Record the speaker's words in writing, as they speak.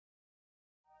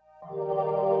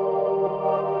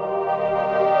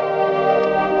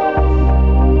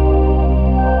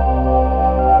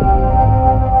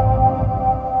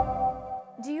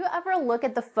look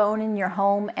at the phone in your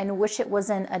home and wish it was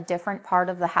in a different part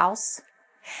of the house?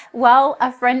 Well,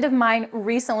 a friend of mine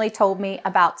recently told me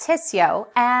about Tizyo,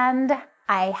 and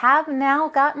I have now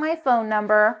got my phone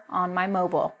number on my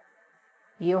mobile.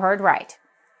 You heard right.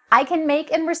 I can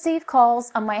make and receive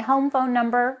calls on my home phone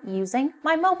number using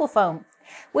my mobile phone,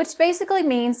 which basically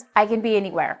means I can be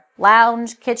anywhere: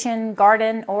 lounge, kitchen,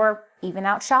 garden, or even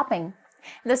out shopping.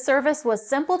 The service was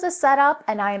simple to set up,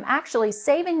 and I am actually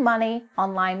saving money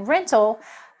on line rental.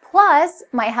 Plus,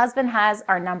 my husband has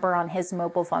our number on his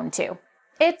mobile phone too.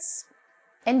 It's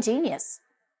ingenious.